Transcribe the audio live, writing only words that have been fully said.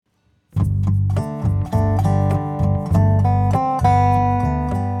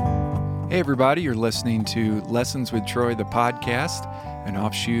everybody, you're listening to Lessons with Troy, the podcast, an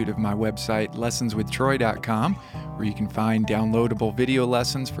offshoot of my website, lessonswithtroy.com, where you can find downloadable video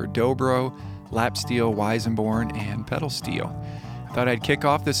lessons for dobro, lap steel, Weissenborn, and pedal steel. I thought I'd kick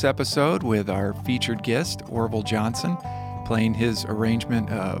off this episode with our featured guest, Orville Johnson, playing his arrangement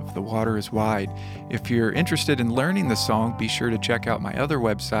of The Water is Wide. If you're interested in learning the song, be sure to check out my other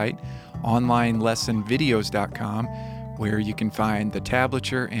website, onlinelessonvideos.com, where you can find the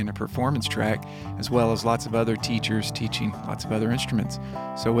tablature and a performance track, as well as lots of other teachers teaching lots of other instruments.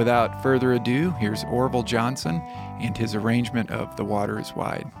 So without further ado, here's Orville Johnson and his arrangement of The Water is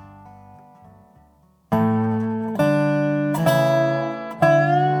Wide.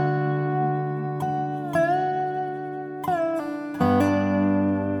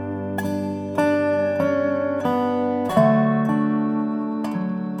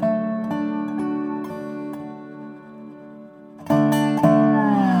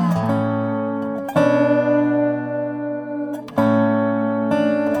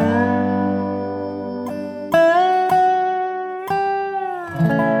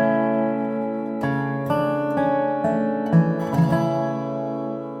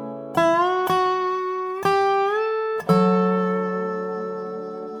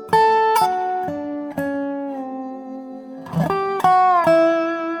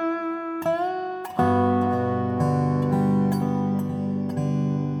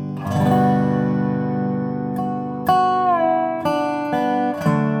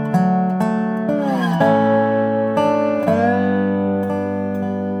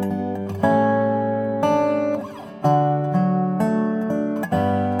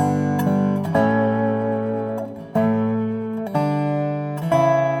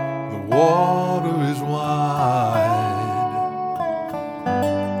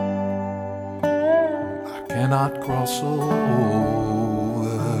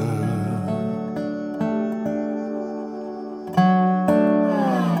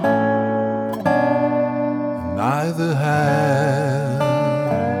 Neither have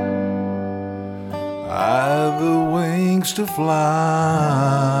I the wings to fly.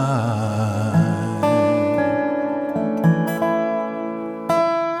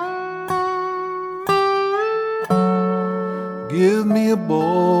 Give me a boat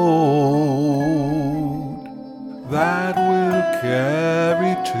that will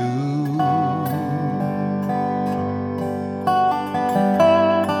carry two.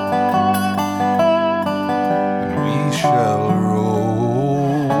 Shall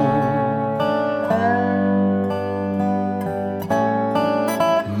roll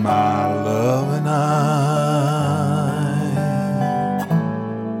my love and I.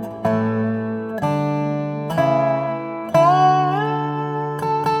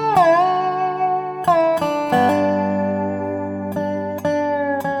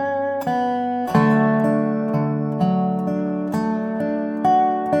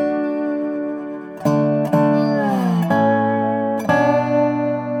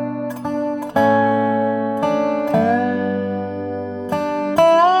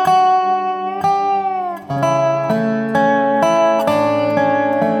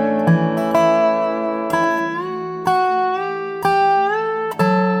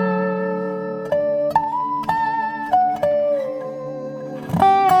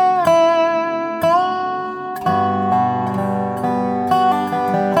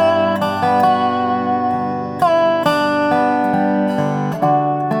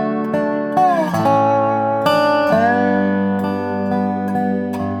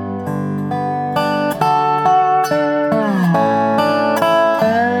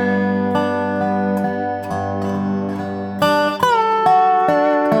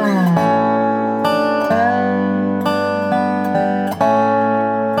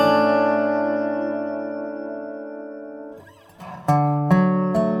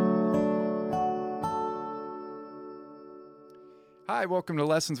 Hi, welcome to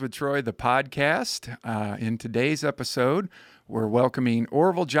Lessons with Troy, the podcast. In today's episode, we're welcoming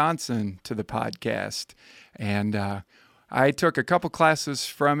Orville Johnson to the podcast. And I took a couple classes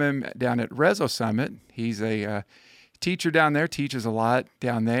from him down at Rezo Summit. He's a teacher down there, teaches a lot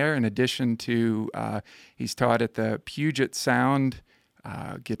down there. In addition to, he's taught at the Puget Sound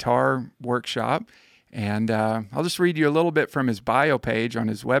guitar workshop. And I'll just read you a little bit from his bio page on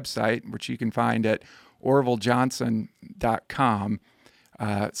his website, which you can find at orvillejohnson.com.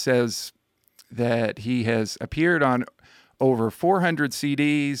 It says that he has appeared on over 400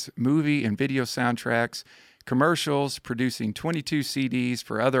 CDs, movie and video soundtracks, commercials, producing 22 CDs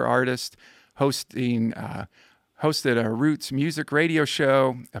for other artists, hosted a Roots music radio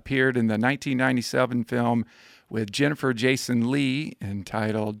show, appeared in the 1997 film with Jennifer Jason Lee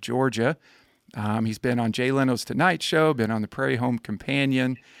entitled Georgia. He's been on Jay Leno's Tonight Show, been on the Prairie Home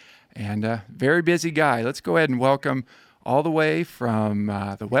Companion, and a very busy guy. Let's go ahead and welcome all the way from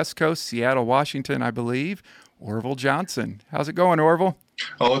the West Coast, Seattle, Washington, I believe, Orville Johnson. How's it going, Orville?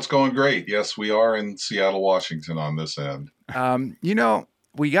 Oh, it's going great. Yes, we are in Seattle, Washington on this end.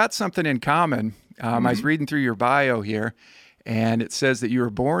 We got something in common. I was reading through your bio here, and it says that you were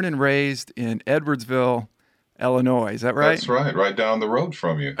born and raised in Edwardsville, Illinois. Is that right? That's right down the road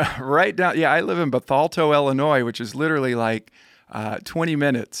from you. Right down. Yeah, I live in Bethalto, Illinois, which is literally like 20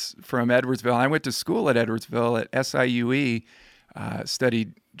 minutes from Edwardsville. I went to school at Edwardsville at SIUE,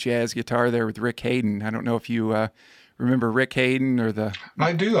 studied jazz guitar there with Rick Hayden. I don't know if you remember Rick Hayden or the...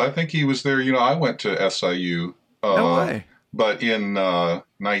 I do. I think he was there. I went to SIU. No way. But in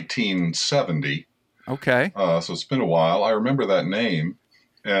 1970. Okay. So it's been a while. I remember that name.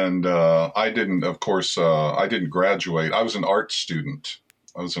 And I didn't graduate. I was an art student.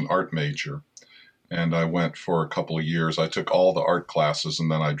 I was an art major. And I went for a couple of years. I took all the art classes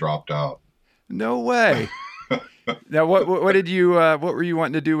and then I dropped out. No way. Now, what were you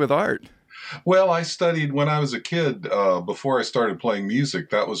wanting to do with art? Well, I studied when I was a kid, before I started playing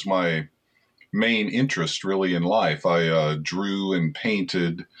music. That was my main interest really in life. I drew and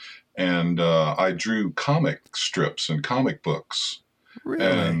painted, and I drew comic strips and comic books. Really?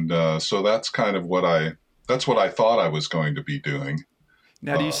 And so that's kind of what I thought I was going to be doing.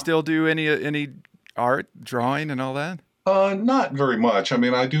 Now, do you still do any art, drawing and all that? Not very much. I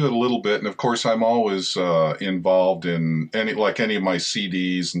mean, I do it a little bit, and of course, I'm always involved in any of my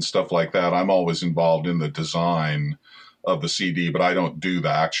CDs and stuff like that. I'm always involved in the design of the CD, but I don't do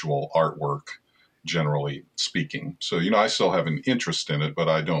the actual artwork, generally speaking. So, I still have an interest in it, but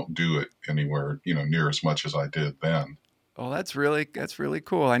I don't do it anywhere, near as much as I did then. Oh, that's really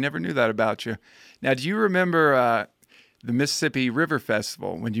cool. I never knew that about you. Now, do you remember the Mississippi River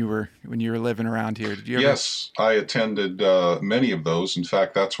Festival when you were living around here? Did you ever... Yes, I attended many of those. In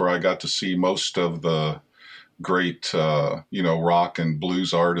fact, that's where I got to see most of the great, rock and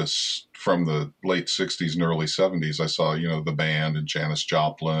blues artists from the late 60s and early 70s. I saw, the band and Janis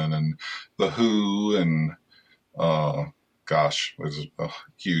Joplin and The Who and, there's a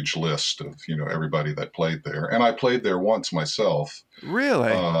huge list of, everybody that played there. And I played there once myself.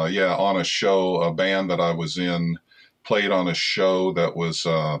 Really? Yeah, on a show, a band that I was in played on a show that was,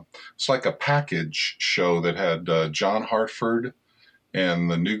 it's like a package show that had John Hartford and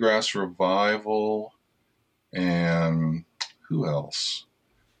the Newgrass Revival and who else?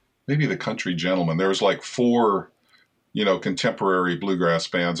 Maybe the Country Gentlemen. There was like 4, contemporary bluegrass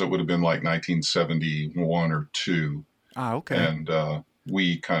bands. It would have been like 1971 or 2. Ah, okay. And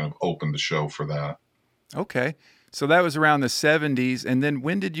we kind of opened the show for that. Okay. So that was around the 70s. And then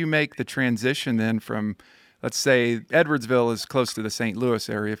when did you make the transition then from, let's say, Edwardsville is close to the St. Louis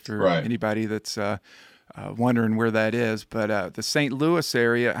area for anybody that's wondering where that is. But the St. Louis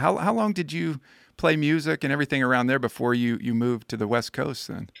area, how long did you play music and everything around there before you moved to the West Coast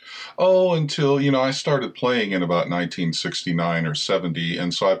then? Oh, until, I started playing in about 1969 or 70.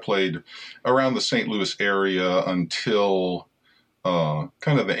 And so I played around the St. Louis area until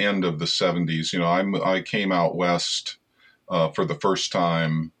kind of the end of the 70s. I came out west for the first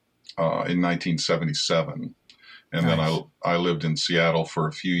time in 1977. And Nice. then I lived in Seattle for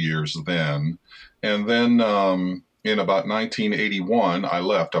a few years then. And then in about 1981, I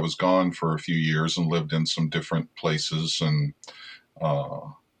left. I was gone for a few years and lived in some different places, and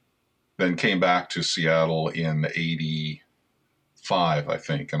then came back to Seattle in 85, I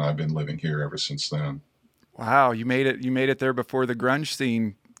think, and I've been living here ever since then. Wow, you made it there before the grunge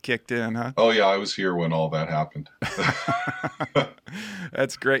scene kicked in, huh? Oh yeah, I was here when all that happened.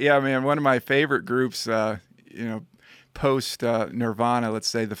 That's great. Yeah, man, one of my favorite groups, post Nirvana, let's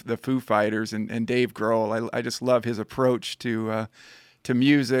say the Foo Fighters and Dave Grohl. I just love his approach to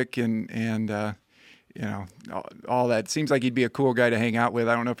music and all that. Seems like he'd be a cool guy to hang out with.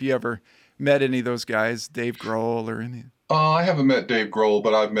 I don't know if you ever met any of those guys, Dave Grohl or any. I haven't met Dave Grohl,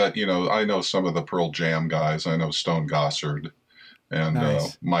 but I've met, I know some of the Pearl Jam guys. I know Stone Gossard and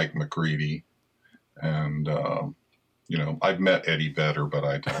Nice. Mike McCready, and I've met Eddie Vedder, but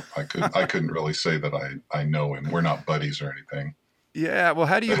I couldn't really say that I know him. We're not buddies or anything. Yeah, well,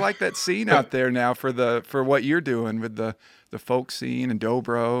 how do you like that scene out there now for what you're doing with the folk scene and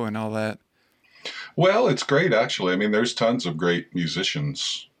dobro and all that? Well, it's great, actually. I mean, there's tons of great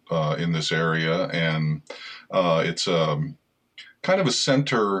musicians in this area, and it's kind of a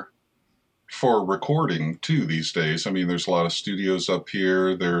center for recording too these days. I mean, there's a lot of studios up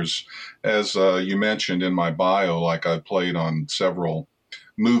here. There's, as you mentioned in my bio, like I played on several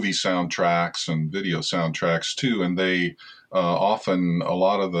movie soundtracks and video soundtracks too, and they often, a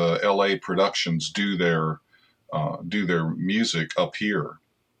lot of the LA productions do their music up here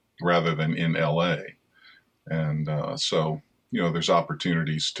rather than in LA. And so, there's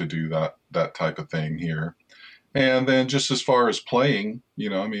opportunities to do that type of thing here. And then just as far as playing,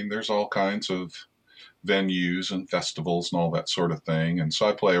 there's all kinds of venues and festivals and all that sort of thing. And so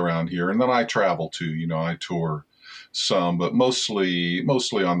I play around here, and then I travel too. I tour some, but mostly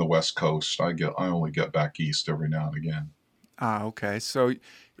on the West Coast. I only get back east every now and again. Ah, okay. So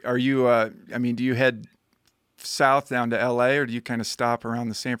are you, do you head south down to LA, or do you kind of stop around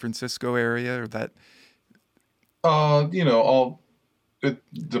the San Francisco area, or that? It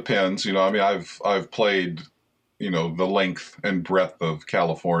depends. I've played, the length and breadth of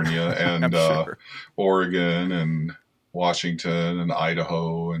California and Sure. Oregon and Washington and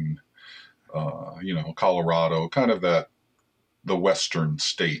Idaho and Colorado, kind of the western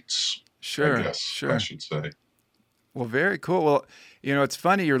states. Sure, I guess sure. I should say. Well, very cool. Well, it's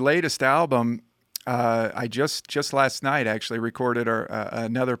funny. Your latest album, I just last night actually recorded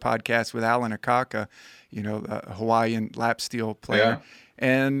another podcast with Alan Akaka, a Hawaiian lap steel player,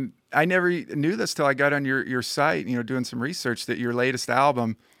 and I never knew this till I got on your site, doing some research, that your latest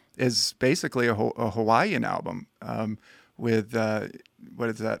album is basically a Hawaiian album with what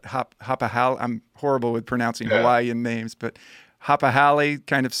is that? Hapahali. I'm horrible with pronouncing Hawaiian names, but Hapahali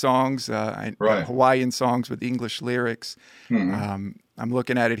kind of songs, Right. Hawaiian songs with English lyrics. Mm-hmm. I'm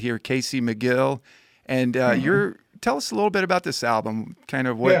looking at it here, Casey McGill, and tell us a little bit about this album, kind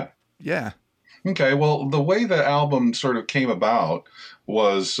of what. Yeah. Okay, well, the way the album sort of came about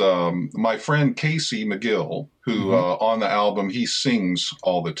was my friend Casey McGill, who on the album, he sings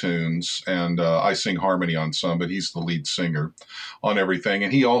all the tunes, and I sing harmony on some, but he's the lead singer on everything.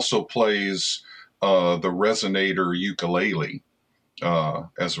 And he also plays the resonator ukulele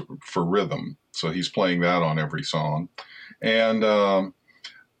as for rhythm. So he's playing that on every song. And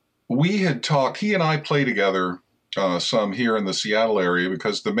we had talked, he and I play together some here in the Seattle area,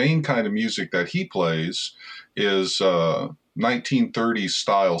 because the main kind of music that he plays is 1930s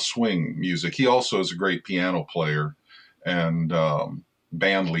style swing music. He also is a great piano player and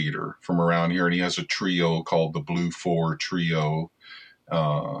band leader from around here, and he has a trio called the Blue Four Trio,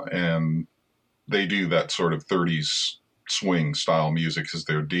 and they do that sort of 30s swing style music is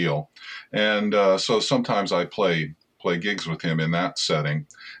their deal. And so sometimes I play gigs with him in that setting.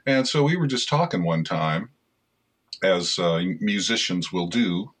 And so we were just talking one time, as musicians will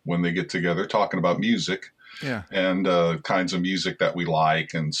do when they get together, talking about music and kinds of music that we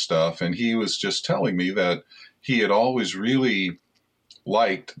like and stuff. And he was just telling me that he had always really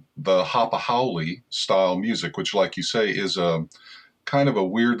liked the Hapahali style music, which, like you say, is a kind of a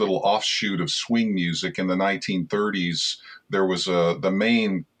weird little offshoot of swing music. In the 1930s, there was the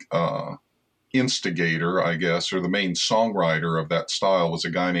main instigator, I guess, or the main songwriter of that style was a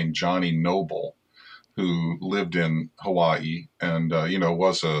guy named Johnny Noble, who lived in Hawaii and,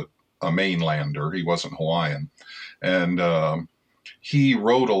 was a mainlander. He wasn't Hawaiian. And he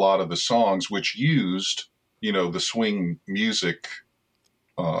wrote a lot of the songs which used, the swing music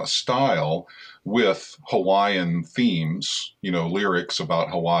style with Hawaiian themes, lyrics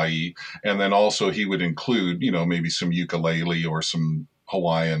about Hawaii. And then also he would include, maybe some ukulele or some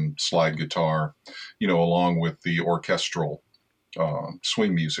Hawaiian slide guitar, along with the orchestral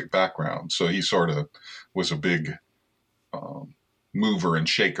swing music background. So he sort of was a big mover and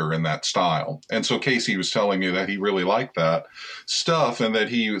shaker in that style. And so Casey was telling me that he really liked that stuff, and that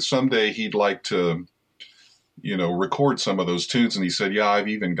someday he'd like to, record some of those tunes. And he said, yeah, I've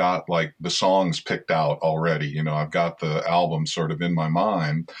even got like the songs picked out already. I've got the album sort of in my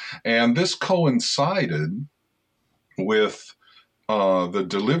mind. And this coincided with the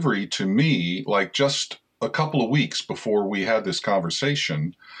delivery to me, like just a couple of weeks before we had this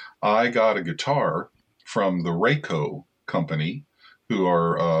conversation. I got a guitar from the Rayco company, who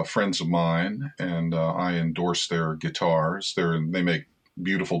are friends of mine, and I endorse their guitars. They make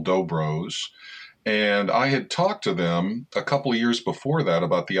beautiful Dobros. And I had talked to them a couple of years before that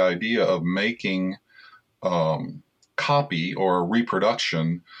about the idea of making copy or a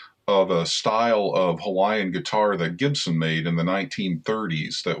reproduction of a style of Hawaiian guitar that Gibson made in the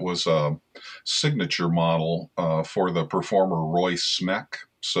 1930s that was a signature model for the performer Roy Smeck.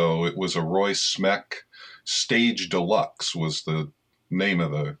 So it was a Roy Smeck Stage Deluxe was the name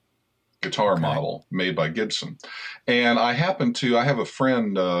of the guitar model made by Gibson. And I have a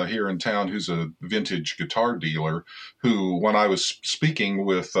friend here in town who's a vintage guitar dealer who, when I was speaking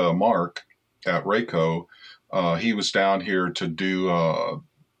with Mark at Rayco, he was down here to do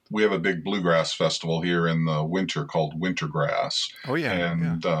we have a big bluegrass festival here in the winter called Wintergrass. Oh yeah,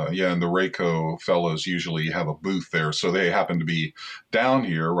 And and the Rayco fellows usually have a booth there. So they happened to be down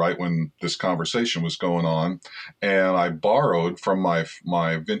here right when this conversation was going on. And I borrowed from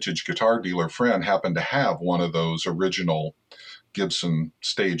my vintage guitar dealer friend, happened to have one of those original Gibson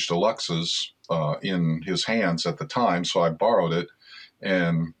Stage Deluxes in his hands at the time. So I borrowed it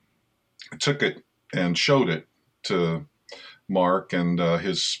and took it and showed it to Mark and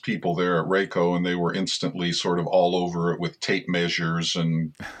his people there at Rayco, and they were instantly sort of all over it with tape measures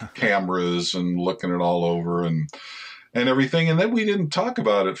and cameras and looking it all over and everything. And then we didn't talk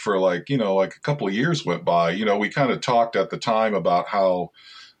about it for like a couple of years went by. We kind of talked at the time about how,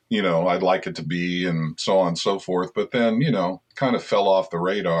 I'd like it to be and so on and so forth. But then, kind of fell off the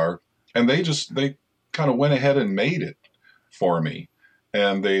radar, and they kind of went ahead and made it for me.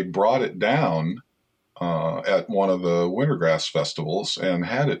 And they brought it down at one of the Wintergrass festivals and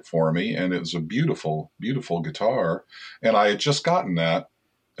had it for me. And it was a beautiful, beautiful guitar. And I had just gotten that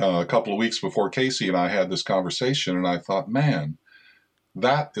a couple of weeks before Casey and I had this conversation. And I thought, man,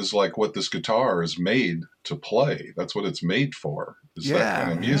 that is like what this guitar is made to play. That's what it's made for, is that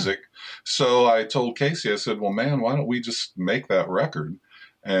kind of music. So I told Casey, I said, well, man, why don't we just make that record?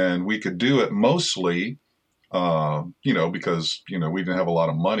 And we could do it mostly because, we didn't have a lot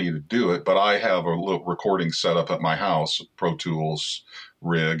of money to do it, but I have a little recording set up at my house, Pro Tools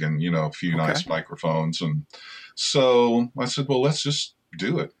rig and, a few nice microphones. And so I said, well, let's just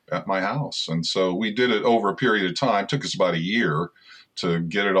do it at my house. And so we did it over a period of time. It took us about a year to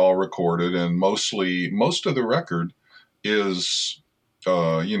get it all recorded. And most of the record is,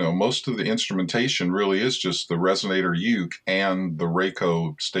 most of the instrumentation really is just the Resonator Uke and the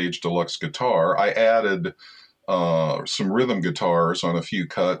Rayco Stage Deluxe guitar. I added some rhythm guitars on a few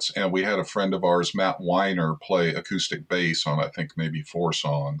cuts, and we had a friend of ours, Matt Weiner, play acoustic bass on, I think, maybe 4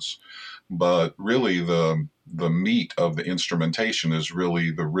 songs. But really the meat of the instrumentation is really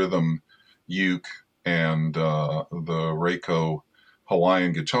the rhythm uke and the Rayco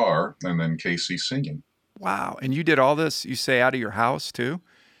Hawaiian guitar, and then Casey singing. Wow. And you did all this, you say, out of your house too?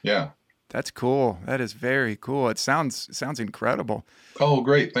 Yeah. That's cool. That is very cool. It sounds incredible. Oh,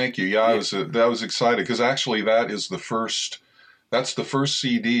 great. Thank you. Yeah, I was excited because actually that's the first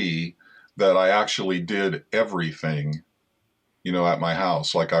CD that I actually did everything, at my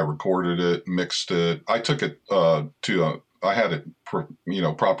house. Like I recorded it, mixed it. I took it I had it,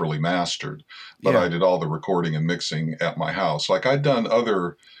 properly mastered, but I did all the recording and mixing at my house. Like I'd done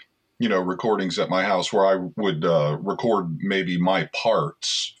other, recordings at my house where I would record maybe my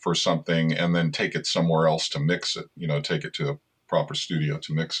parts for something and then take it somewhere else to mix it, take it to a proper studio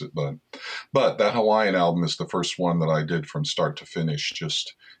to mix it. But that Hawaiian album is the first one that I did from start to finish,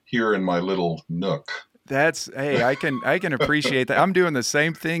 just here in my little nook. Hey, I can appreciate that. I'm doing the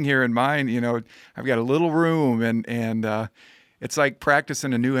same thing here in mine. I've got a little room and it's like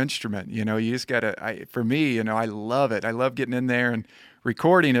practicing a new instrument. You just gotta, for me, I love it. I love getting in there and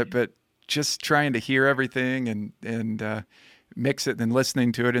recording it, but just trying to hear everything and mix it and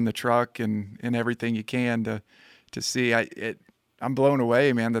listening to it in the truck and everything you can to see. I'm blown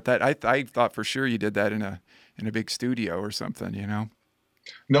away, man, that I thought for sure you did that in a big studio or something,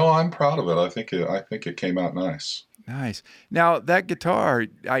 No, I'm proud of it. I think it came out nice. Nice. Now that guitar,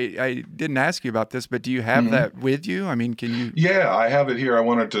 I didn't ask you about this, but do you have that with you? I mean, can you? Yeah, I have it here. I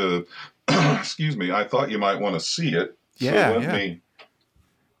wanted to, excuse me. I thought you might want to see it. Yeah. So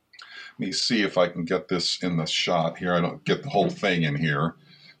let me see if I can get this in the shot here. I don't get the whole thing in here,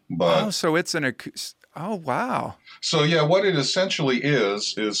 but so it's oh, wow. So yeah, what it essentially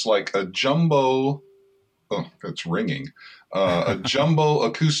is like a jumbo. Oh, it's ringing. A jumbo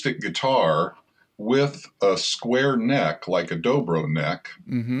acoustic guitar with a square neck, like a dobro neck,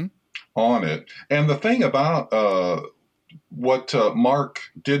 on it. And the thing about what Mark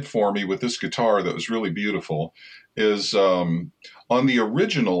did for me with this guitar that was really beautiful is on the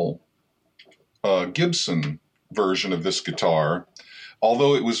original Gibson version of this guitar,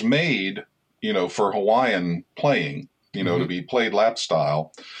 although it was made, for Hawaiian playing, to be played lap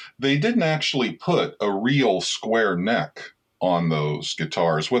style, they didn't actually put a real square neck on those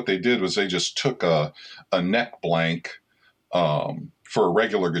guitars. What they did was they just took a neck blank for a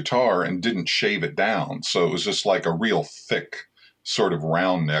regular guitar and didn't shave it down. So it was just like a real thick sort of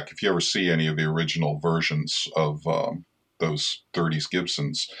round neck. If you ever see any of the original versions of those 30s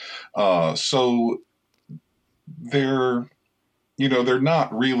Gibsons. So they're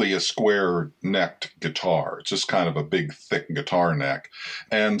not really a square necked guitar. It's just kind of a big, thick guitar neck.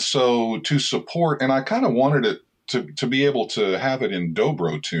 And so to support, and I kind of wanted it to be able to have it in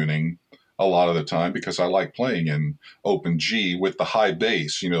dobro tuning. a lot of the time because I like playing in open G with the high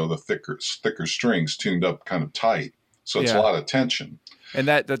bass, the thicker strings tuned up kind of tight. So it's a Yeah. lot of tension. And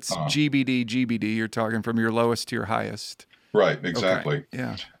that's Uh, GBD. You're talking from your lowest to your highest. right, exactly. Okay.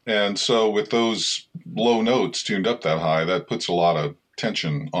 Yeah. And so with those low notes tuned up that high, that puts a lot of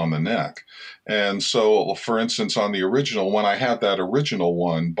tension on the neck. And so, for instance, on the original, when I had that original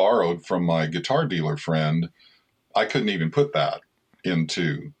one borrowed from my guitar dealer friend, I couldn't even put that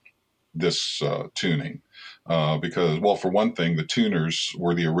into this tuning. Because, well, for one thing, the tuners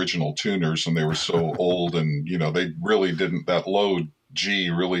were the original tuners and they were so old and, they really didn't, that low G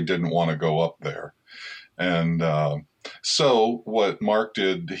really didn't want to go up there. And so what Mark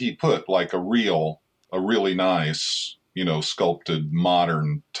did, he put like a really nice, sculpted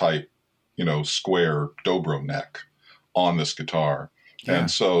modern type, square dobro neck on this guitar. Yeah.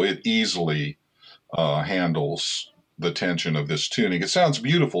 And so it easily handles the tension of this tuning. It sounds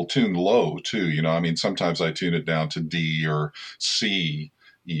beautiful tuned low too. Sometimes I tune it down to D or C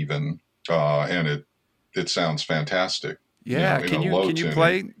even, and it sounds fantastic. Yeah. In Can a you low can you tuning.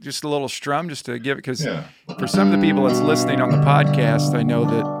 play just a little strum just to give it? Because Yeah. for some of the people that's listening on the podcast, I know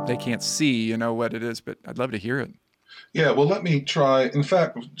that they can't see, what it is, but I'd love to hear it. Yeah, well, let me try. In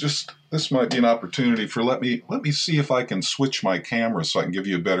fact, this might be an opportunity for let me see if I can switch my camera so I can give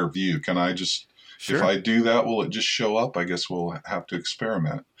you a better view. Can I just, Sure. if I do that, will it just show up? I guess we'll have to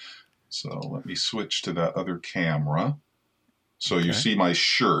experiment. So let me switch to that other camera. So you Okay. see my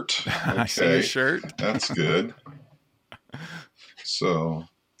shirt. I see your shirt. That's good. So,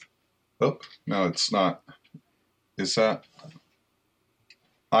 no, it's not. Is that?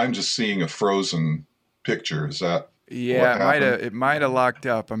 I'm just seeing a frozen picture. Is that? Yeah, What it might have locked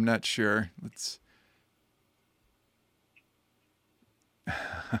up. I'm not sure. Let's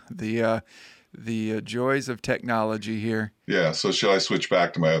the joys of technology here. Yeah. So should I switch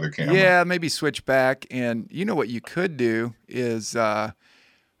back to my other camera? Yeah, maybe switch back. And what you could do is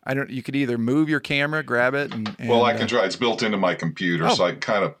you could either move your camera, grab it, and Well, I can try. It's built into my computer, Oh. so I can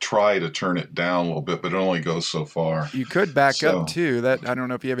kind of try to turn it down a little bit, but it only goes so far. you could back So- up too. That I don't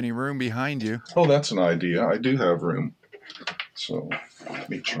know if you have any room behind you. Oh, that's an idea. I do have room. So let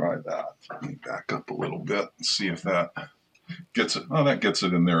me try that. Let me back up a little bit and see if that gets it. Oh, that gets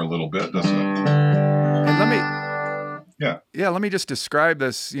it in there a little bit, doesn't it? And let me just describe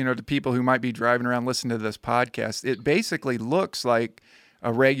this, to people who might be driving around listening to this podcast. It basically looks like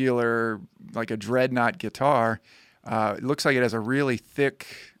a regular, like a dreadnought guitar. It looks like it has a really thick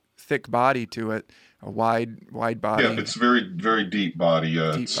body to it, a wide body. Yeah, it's very, very deep body.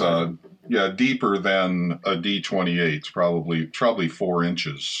 Deep It's body. deeper than a D28, probably 4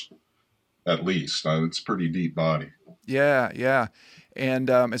 inches at least. It's pretty deep body. Yeah. And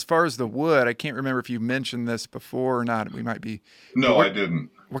as far as the wood, I can't remember if you mentioned this before or not. We might be. No, What- I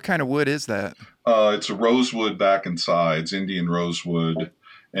didn't. What kind of wood is that? It's a rosewood back and sides, Indian rosewood,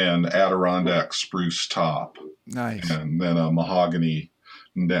 and Adirondack spruce top, Nice. and then a mahogany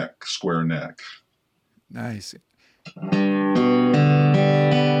neck, square neck. Nice.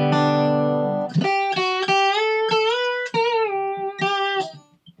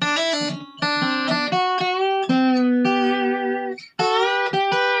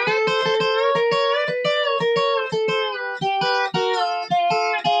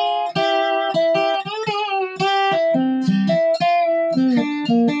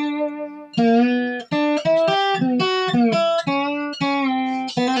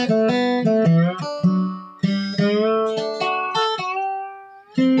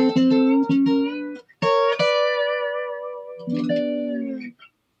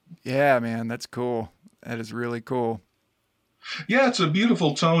 Yeah, man, that's cool. That is really cool. Yeah, it's a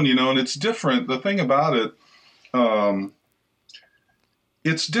beautiful tone, and it's different. The thing about it,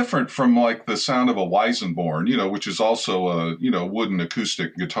 it's different from like the sound of a Weisenborn, which is also a, wooden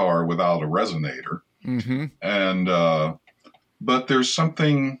acoustic guitar without a resonator. Mm-hmm. And, but there's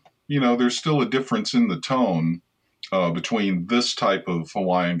something, there's still a difference in the tone between this type of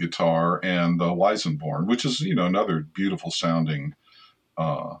Hawaiian guitar and the Weisenborn, which is, another beautiful sounding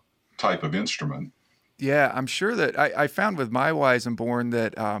type of instrument. Yeah, I'm sure that I found with my Weisenborn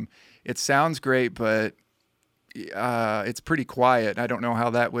that it sounds great, but it's pretty quiet. I don't know how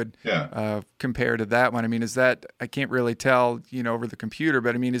that would compare to that one. I mean, I can't really tell, over the computer,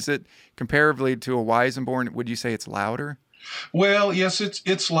 but I mean, is it comparably to a Weisenborn? Would you say it's louder? Well, yes,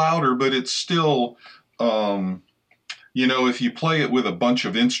 it's louder, but it's still, if you play it with a bunch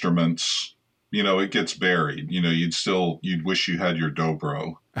of instruments, it gets buried. You'd wish you had your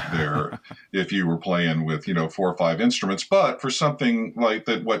dobro. there if you were playing with, 4 or 5 instruments. But for something like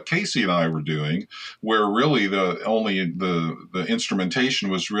that, what Casey and I were doing, where really the instrumentation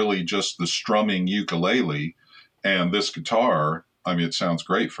was really just the strumming ukulele and this guitar, I mean, it sounds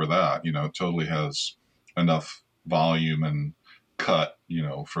great for that. It totally has enough volume and cut,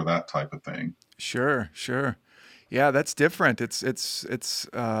 for that type of thing. Sure, sure. Yeah, that's different. It's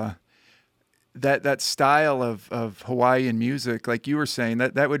that style of Hawaiian music, like you were saying,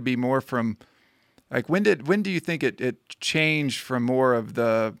 that would be more from like when do you think it changed from more of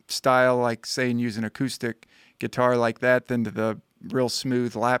the style, like saying using acoustic guitar like that, than to the real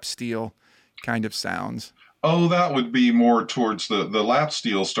smooth lap steel kind of sounds? Oh, that would be more towards the lap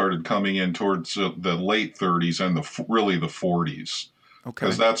steel started coming in towards the late 30s and really the 40s,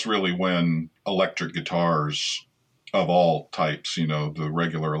 because Okay. that's really when electric guitars of all types, the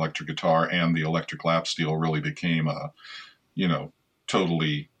regular electric guitar and the electric lap steel really became a,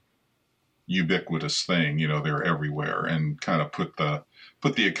 totally ubiquitous thing. They're everywhere, and kind of put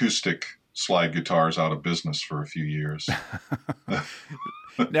the acoustic slide guitars out of business for a few years.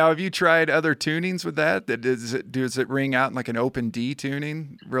 Now, have you tried other tunings with that? Does it ring out in like an open D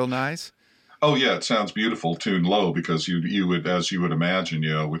tuning, real nice? Oh yeah, it sounds beautiful tuned low, because you would, as you would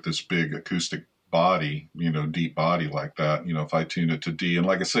imagine, with this big acoustic body, deep body like that, if I tune it to D, and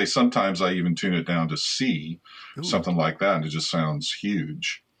like I say, sometimes I even tune it down to C, Ooh, something like that, and it just sounds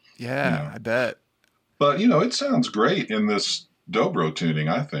huge, you yeah, know. I bet. But it sounds great in this dobro tuning.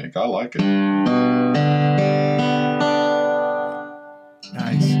 I think I like it.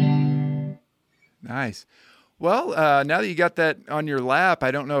 Nice, nice. Well, now that you got that on your lap,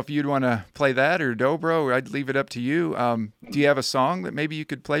 I don't know if you'd want to play that or dobro, or I'd leave it up to you. Do you have a song that maybe you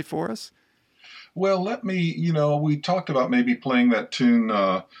could play for us? Well, let me, we talked about maybe playing that tune,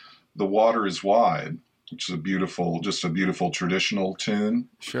 "The Water Is Wide," which is just a beautiful traditional tune.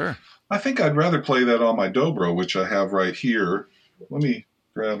 Sure. I think I'd rather play that on my dobro, which I have right here. Let me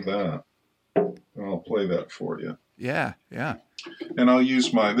grab that, and I'll play that for you. Yeah, yeah. And I'll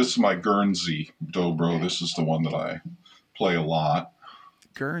use this is my Guernsey dobro. This is the one that I play a lot.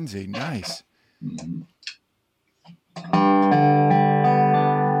 Guernsey, nice. Mhm.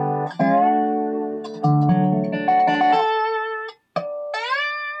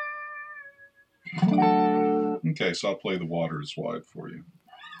 Okay, so I'll play "The Water Is Wide" for you.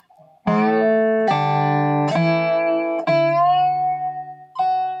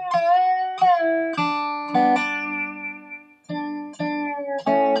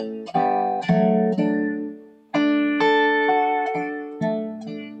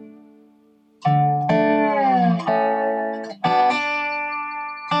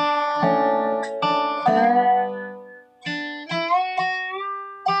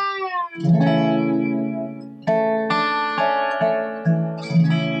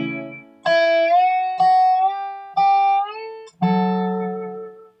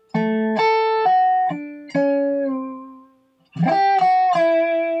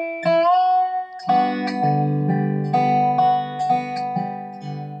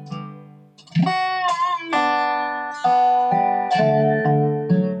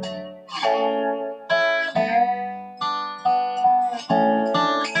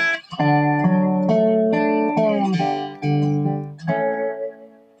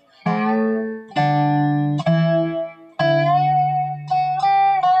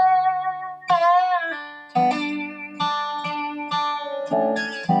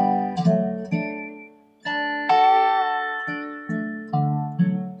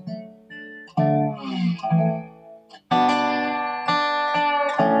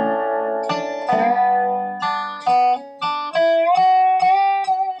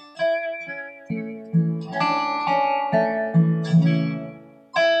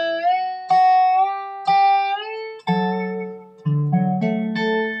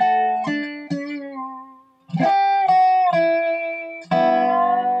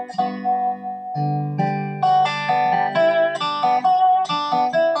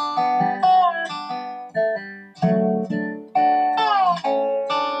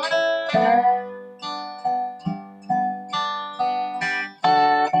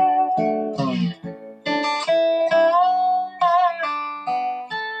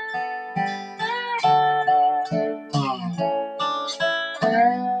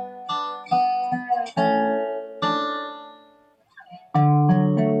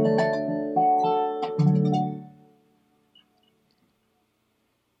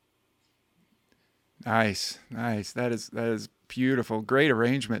 Nice, nice. That is beautiful. Great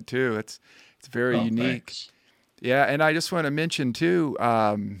arrangement too. It's very Oh, unique. thanks. Yeah, and I just want to mention too.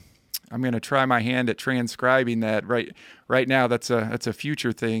 I'm gonna try my hand at transcribing that. Right now, that's a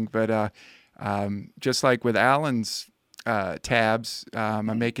future thing. But just like with Alan's tabs,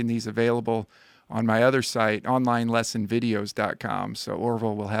 I'm making these available on my other site, onlinelessonvideos.com. So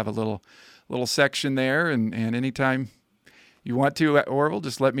Orville will have a little section there, and anytime you want to, Orville,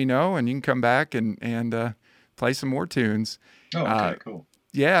 just let me know, and you can come back and play some more tunes. Oh, okay, cool.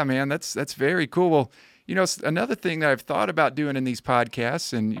 Yeah, man, that's very cool. Well, another thing that I've thought about doing in these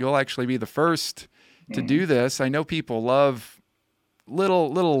podcasts, and you'll actually be the first to do this. I know people love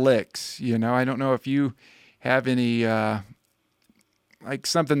little licks. I don't know if you have any like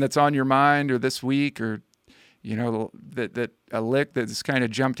something that's on your mind or this week, or that a lick that's kind of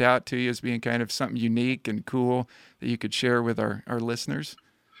jumped out to you as being kind of something unique and cool that you could share with our listeners.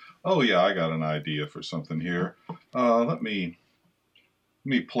 Oh yeah, I got an idea for something here. Let me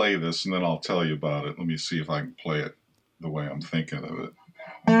play this, and then I'll tell you about it. Let me see if I can play it the way I'm thinking of it.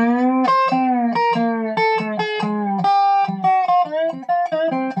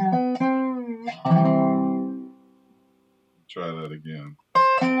 Try that again.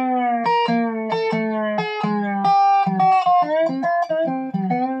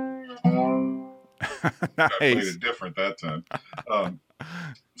 Nice. I played it different that time.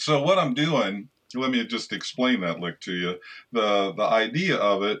 So what I'm doing, let me just explain that lick to you. The idea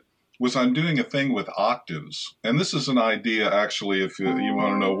of it was I'm doing a thing with octaves. And this is an idea, actually, if you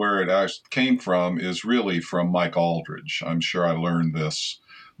want to know where it actually came from, is really from Mike Aldridge. I'm sure I learned this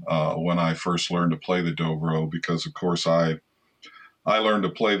when I first learned to play the dobro, because, of course, I learned to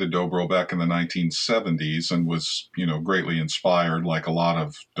play the dobro back in the 1970s and was, greatly inspired, like a lot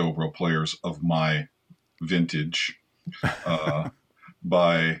of dobro players of my vintage,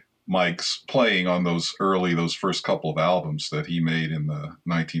 by Mike's playing on those first couple of albums that he made in the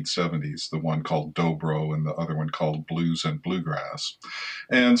 1970s, the one called Dobro and the other one called Blues and Bluegrass.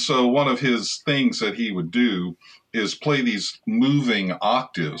 And so one of his things that he would do is play these moving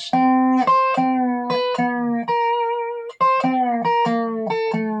octaves.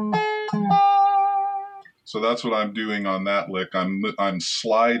 So that's what I'm doing on that lick. I'm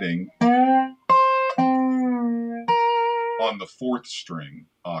sliding on the fourth string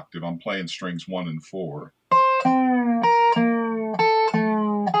octave. I'm playing strings 1 and 4.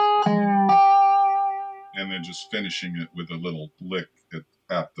 And then just finishing it with a little lick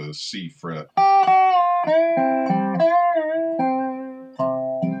at the C fret.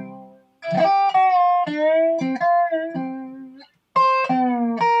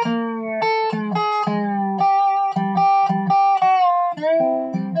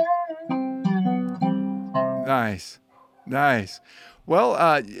 Nice. Well,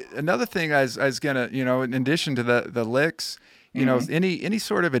 another thing I was gonna, in addition to the licks, any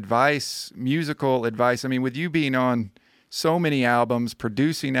sort of advice, musical advice. I mean, with you being on so many albums,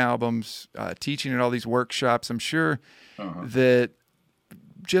 producing albums, teaching at all these workshops, I'm sure that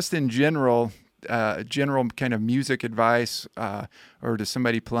just in general kind of music advice, or to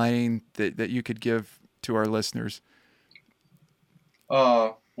somebody playing that you could give to our listeners.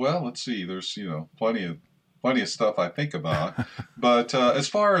 Well, let's see. There's plenty of stuff I think about, but as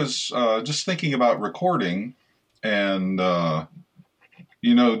far as just thinking about recording and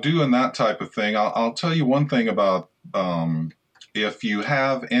doing that type of thing, I'll tell you one thing about if you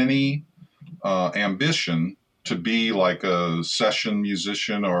have any ambition to be like a session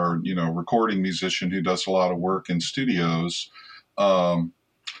musician or recording musician who does a lot of work in studios,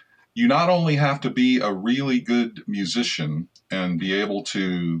 you not only have to be a really good musician and be able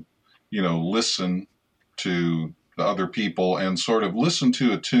to listen to the other people and sort of listen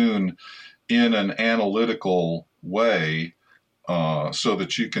to a tune in an analytical way, so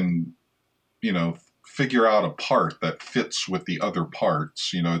that you can, figure out a part that fits with the other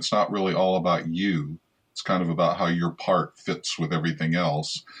parts. It's not really all about you. It's kind of about how your part fits with everything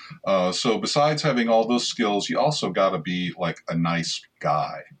else. So besides having all those skills, you also got to be like a nice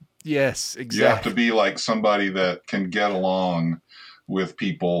guy. Yes, exactly. You have to be like somebody that can get along with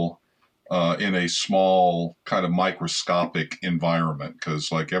people in a small kind of microscopic environment,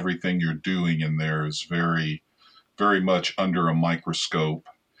 because like everything you're doing in there is very, very much under a microscope.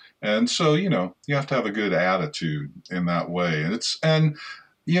 And so, you have to have a good attitude in that way. And it's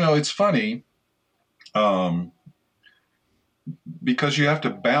funny, because you have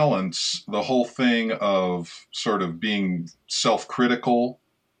to balance the whole thing of sort of being self-critical,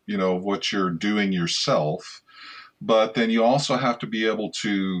 of what you're doing yourself. But then you also have to be able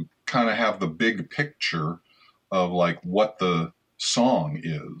to kind of have the big picture of like what the song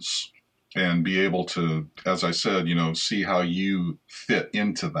is and be able to, as I said, see how you fit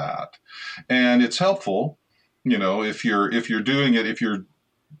into that. And it's helpful, if you're doing it, if you're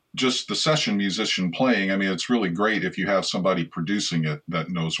just the session musician playing. I mean, it's really great if you have somebody producing it that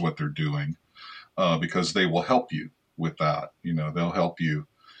knows what they're doing, because they will help you with that. They'll help you,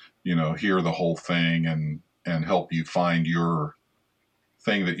 hear the whole thing and help you find your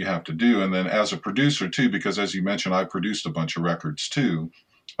thing that you have to do. And then as a producer too, because as you mentioned, I produced a bunch of records too.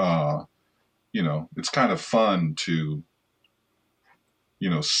 It's kind of fun to,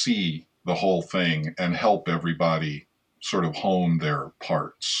 see the whole thing and help everybody sort of hone their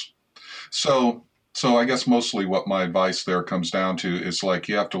parts. So I guess mostly what my advice there comes down to is like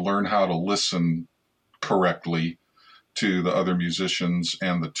you have to learn how to listen correctly to the other musicians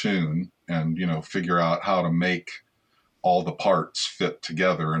and the tune, and figure out how to make all the parts fit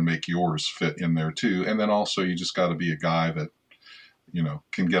together and make yours fit in there too. And then also you just got to be a guy that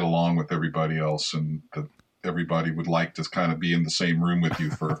can get along with everybody else, and that everybody would like to kind of be in the same room with you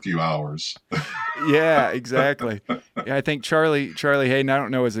for a few hours. Yeah, exactly. Yeah, I think Charlie Hayden, I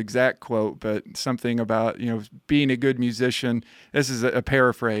don't know his exact quote, but something about, being a good musician. This is a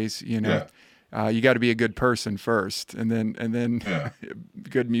paraphrase, Yeah. You got to be a good person first, and then Yeah.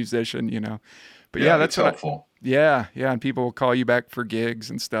 good musician, But Yeah, that's it's helpful. Yeah, and people will call you back for gigs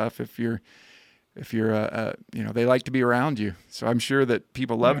and stuff if you're they like to be around you. So I'm sure that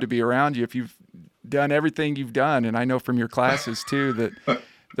people love to be around you if you've done everything you've done. And I know from your classes too that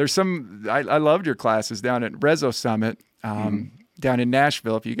there's some. I loved your classes down at Rezo Summit down in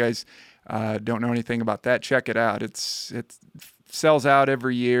Nashville. If you guys don't know anything about that, check it out. It sells out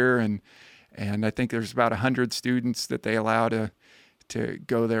every year, and I think there's about 100 students that they allow to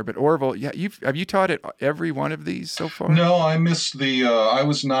go there. But Orville, yeah, have you taught at every one of these so far? No, I missed I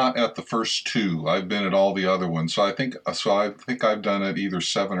was not at the first two. I've been at all the other ones. So I think I've done it either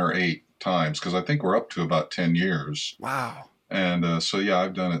 7 or 8 times, because I think we're up to about 10 years. Wow. And yeah,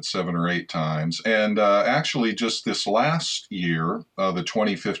 I've done it 7 or 8 times. And actually, just this last year, the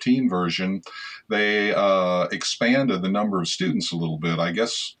 2015 version, they expanded the number of students a little bit. I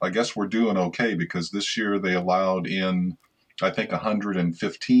guess we're doing okay, because this year they allowed in, I think,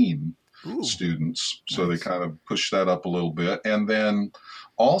 115 students. So nice. They kind of pushed that up a little bit. And then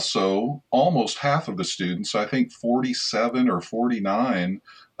also almost half of the students, I think 47 or 49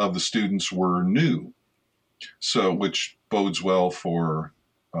 of the students, were new. So, which bodes well for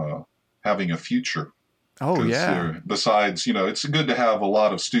having a future. Oh, yeah. Besides, it's good to have a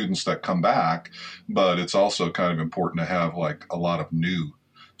lot of students that come back, but it's also kind of important to have like a lot of new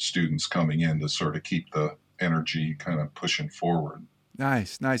students coming in to sort of keep the energy kind of pushing forward.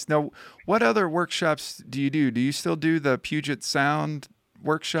 Nice. Now, what other workshops do you do? Do you still do the Puget Sound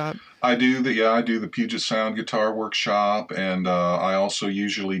workshop? I do the Puget Sound guitar workshop, and I also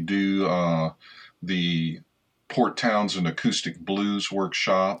usually do the Port Townsend Acoustic Blues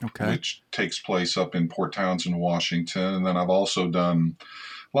workshop, which takes place up in Port Townsend, Washington. And then I've also done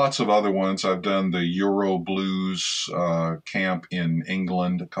lots of other ones. I've done the Euro Blues camp in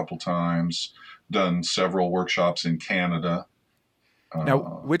England a couple times, done several workshops in Canada.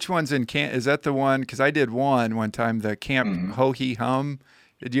 Now, which one's in Canada? Is that the one? Because I did one time, the Camp Ho He Hum.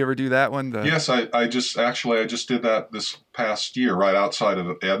 Did you ever do that one? Yes, I just did that this past year, right outside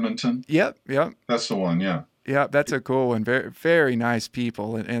of Edmonton. Yep. That's the one, yeah. Yeah, that's a cool one. Very, very nice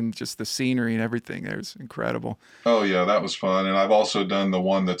people, and just the scenery and everything there is incredible. Oh, yeah, that was fun. And I've also done the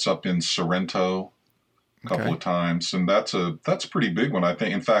one that's up in Sorrento a couple of times, and that's a pretty big one, I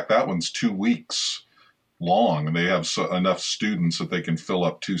think. In fact, that one's 2 weeks long, and they have enough students that they can fill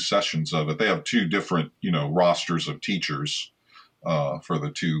up 2 sessions of it. They have 2 different, rosters of teachers for the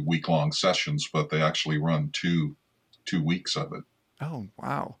 2 week-long sessions, but they actually run 2 weeks of it. Oh,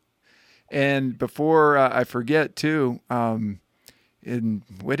 wow. And before I forget too, when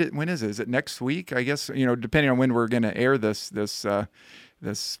is it? Is it next week? I guess, depending on when we're going to air this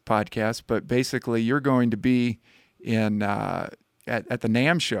podcast, but basically you're going to be in at the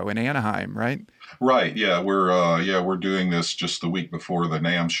NAMM show in Anaheim, right? Right. Yeah, we're doing this just the week before the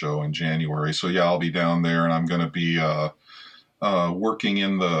NAMM show in January. So yeah, I'll be down there, and I'm going to be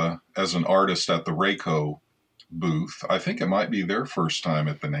working as an artist at the Rayco booth. I think it might be their first time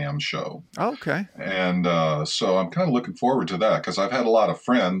at the NAMM show. Okay. And so I'm kind of looking forward to that, because I've had a lot of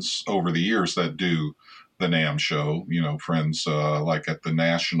friends over the years that do the NAMM show, friends like at the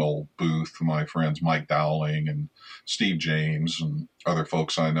national booth. My friends Mike Dowling and Steve James and other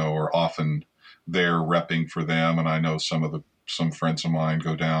folks I know are often there repping for them. And I know some friends of mine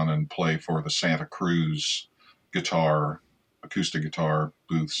go down and play for the Santa Cruz acoustic guitar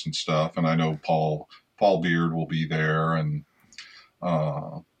booths and stuff. And I know Paul Beard will be there, and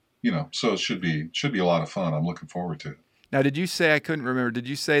so it should be a lot of fun. I'm looking forward to it. Now, did you say, I couldn't remember, did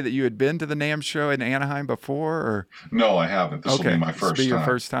you say that you had been to the NAMM show in Anaheim before? Or No, I haven't. This will be my this will first be your time.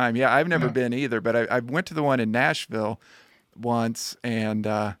 first time. Yeah, I've never Yeah. been either, but I went to the one in Nashville once, and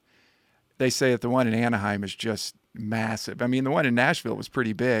they say that the one in Anaheim is just massive. I mean, the one in Nashville was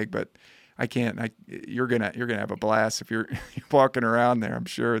pretty big, but you're gonna have a blast if you're walking around there. I'm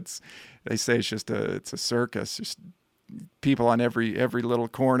sure they say it's a circus, just people on every little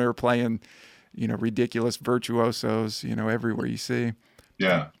corner playing, ridiculous virtuosos, everywhere you see.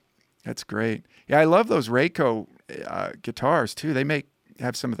 Yeah. That's great. Yeah, I love those Rayco guitars too. They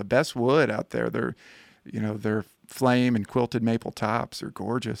have some of the best wood out there. Their flame and quilted maple tops are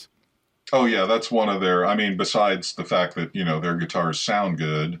gorgeous. Oh yeah, that's one of their. I mean, besides the fact that their guitars sound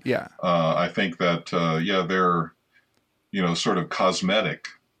good. Yeah. I think that their sort of cosmetic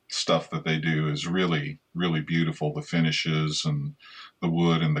stuff that they do is really, really beautiful. The finishes and the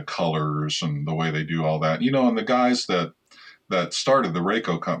wood and the colors and the way they do all that. And the guys that started the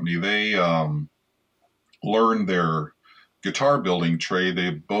Rayco company, they learned their guitar building trade. They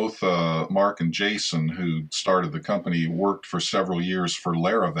both, Mark and Jason, who started the company, worked for several years for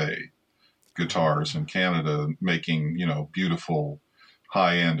Larrivee guitars in Canada, making, beautiful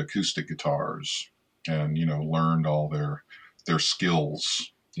high-end acoustic guitars, and, learned all their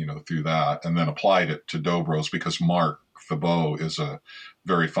skills, through that, and then applied it to Dobros because Mark Thibault is a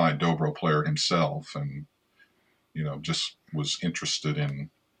very fine Dobro player himself, and, just was interested in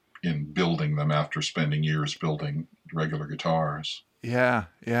building them after spending years building regular guitars. Yeah.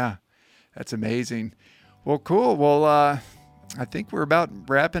 That's amazing. Well, cool. Well, I think we're about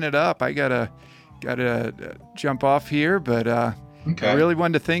wrapping it up. I gotta jump off here, but Okay. I really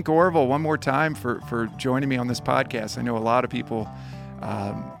wanted to thank Orville one more time for joining me on this podcast. I know a lot of people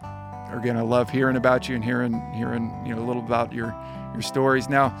are going to love hearing about you and hearing a little about your stories.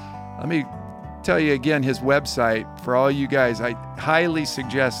 Now, let me tell you again his website for all you guys. I highly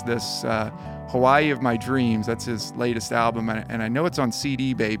suggest this Hawaii of My Dreams. That's his latest album, and I know it's on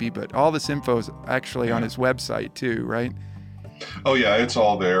CD Baby, but all this info is actually on his website too, right? Oh yeah, it's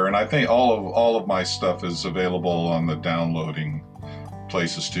all there, and I think all of my stuff is available on the downloading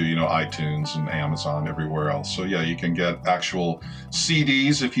places too. iTunes and Amazon, everywhere else. So yeah, you can get actual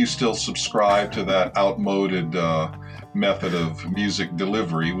CDs if you still subscribe to that outmoded method of music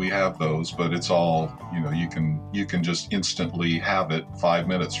delivery. We have those, but it's all you can just instantly have it 5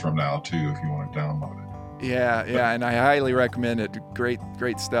 minutes from now too if you want to download it. Yeah, and I highly recommend it. Great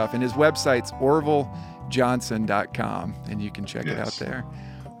stuff. And his website's orvillejohnson.com, and you can check it out there.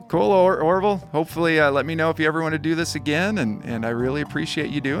 Cool, Orville. Hopefully, let me know if you ever want to do this again, and I really appreciate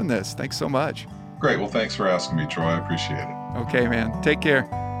you doing this. Thanks so much. Great. Well, thanks for asking me, Troy. I appreciate it. Okay, man. Take care.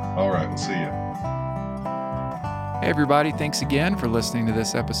 All right. We'll see you. Hey, everybody. Thanks again for listening to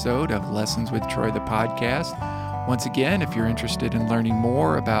this episode of Lessons with Troy, the podcast. Once again, if you're interested in learning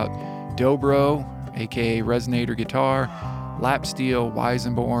more about Dobro, aka Resonator guitar, lap steel,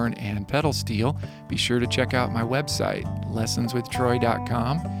 Weissenborn, and pedal steel, be sure to check out my website,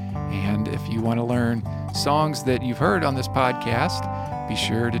 lessonswithtroy.com. And if you want to learn songs that you've heard on this podcast, be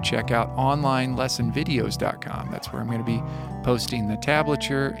sure to check out onlinelessonvideos.com. That's where I'm going to be posting the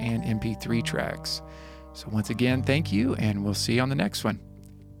tablature and MP3 tracks. So once again, thank you, and we'll see you on the next one.